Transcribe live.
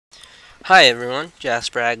Hi everyone,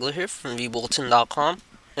 Jasper Agler here from vBulletin.com,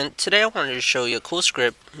 and today I wanted to show you a cool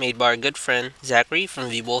script made by our good friend Zachary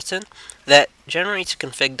from vBulletin that generates a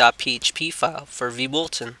config.php file for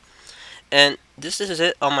vBulletin. And this is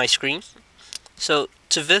it on my screen. So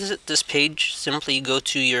to visit this page, simply go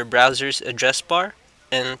to your browser's address bar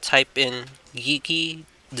and type in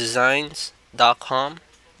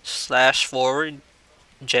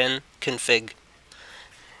geekydesigns.com//gen config.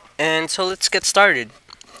 And so let's get started.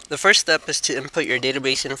 The first step is to input your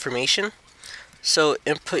database information. So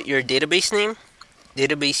input your database name,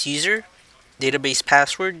 database user, database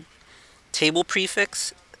password, table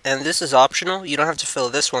prefix, and this is optional, you don't have to fill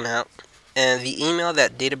this one out, and the email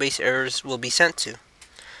that database errors will be sent to,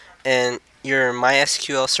 and your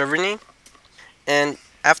MySQL server name. And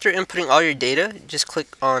after inputting all your data, just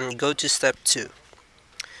click on go to step 2.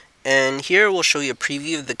 And here we'll show you a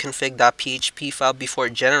preview of the config.php file before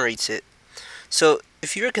it generates it. So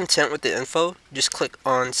if you're content with the info, just click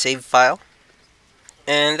on save file.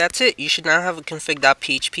 And that's it. You should now have a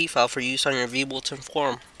config.php file for use on your vBulletin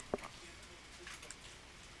forum.